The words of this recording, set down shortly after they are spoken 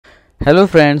Hello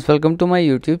friends, welcome to my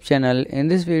YouTube channel. In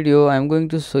this video I am going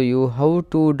to show you how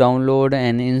to download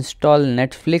and install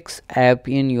Netflix app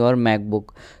in your MacBook.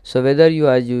 So whether you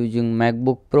are using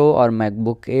MacBook Pro or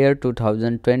MacBook Air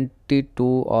 2022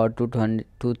 or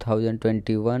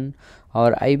 2021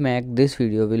 or iMac, this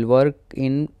video will work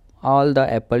in all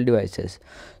the Apple devices.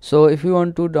 So if you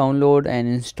want to download and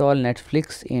install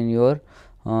Netflix in your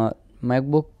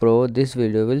MacBook Pro, this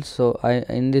video will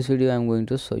in this video I am going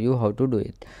to show you how to do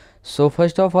it. So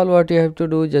first of all, what you have to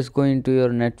do, just go into your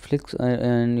Netflix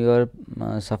in your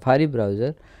Safari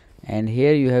browser, and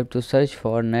here you have to search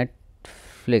for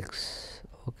Netflix.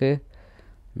 Okay,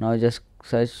 now just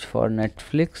search for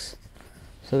Netflix.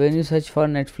 So when you search for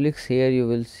Netflix, here you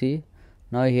will see,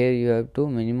 now here you have to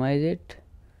minimize it,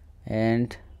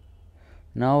 and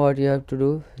now what you have to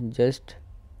do, just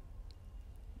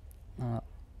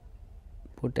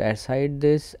put aside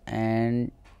this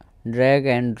and drag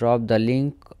and drop the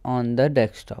link on the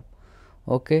desktop.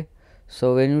 Okay,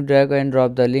 so when you drag and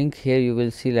drop the link, here you will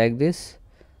see like this.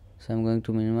 So I'm going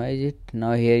to minimize it.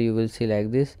 Now here you will see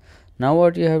like this. Now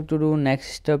what you have to do,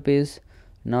 next step is,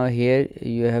 now here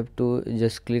you have to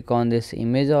just click on this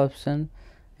image option,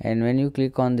 and when you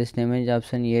click on this image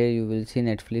option, here you will see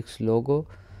Netflix logo.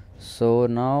 So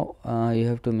now you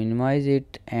have to minimize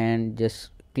it and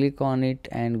just click on it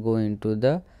and go into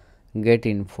the get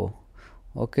info.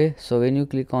 Okay, so when you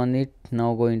click on it,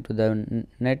 now go into the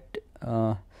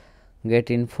get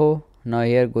info. Now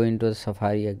here go into the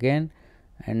Safari again,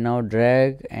 and now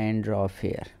drag and drop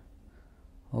here.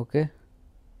 Okay,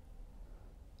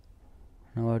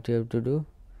 now what you have to do,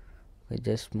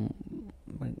 just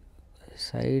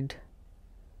side,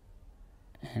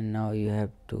 and now you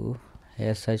have to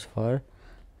here search for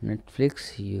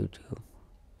Netflix YouTube.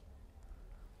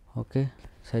 Okay,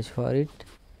 search for it,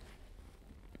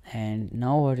 and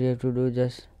now what you have to do,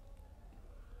 just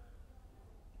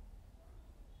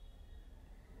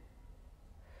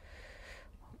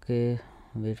okay,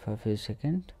 wait for a few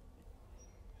seconds.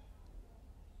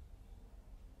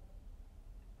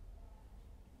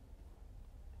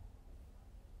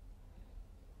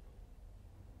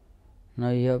 Now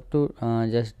you have to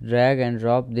just drag and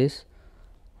drop this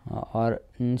or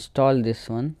install this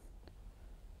one.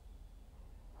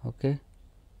 Okay,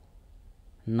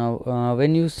 now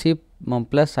when you see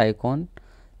plus icon,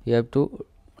 you have to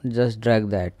just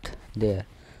drag that there.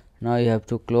 Now you have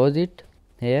to close it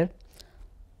here.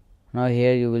 Now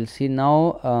here you will see,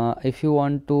 now if you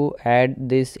want to add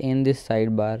this in this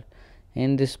sidebar,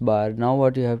 in this bar, now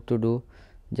what you have to do,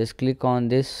 just click on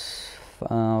this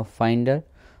finder.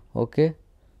 Okay,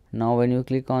 now when you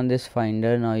click on this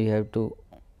finder, now you have to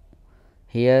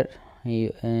here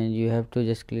you have to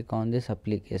just click on this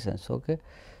applications. Okay,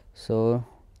 so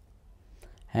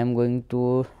I am going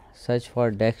to search for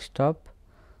desktop.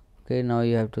 Okay, now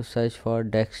you have to search for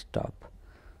desktop.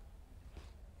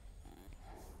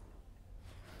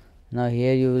 Now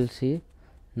here you will see,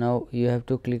 now you have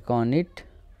to click on it.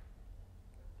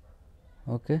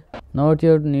 Okay, now what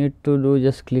you need to do,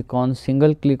 just click on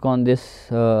single click on this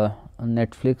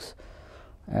Netflix,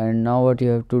 and now what you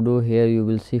have to do, here you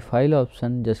will see file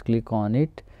option, just click on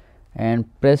it and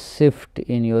press shift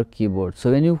in your keyboard.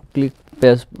 So when you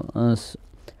press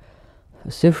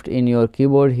shift in your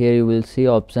keyboard, here you will see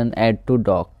option add to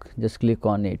dock, just click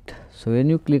on it. So when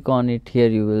you click on it, here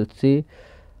you will see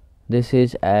this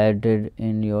is added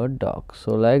in your dock.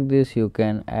 So like this you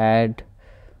can add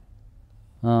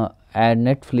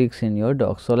Netflix in your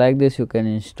dock. So like this you can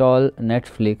install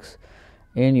Netflix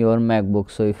in your MacBook.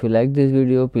 So if you like this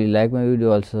video, please like my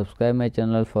video, also subscribe my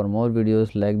channel for more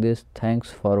videos like this.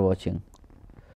 Thanks for watching.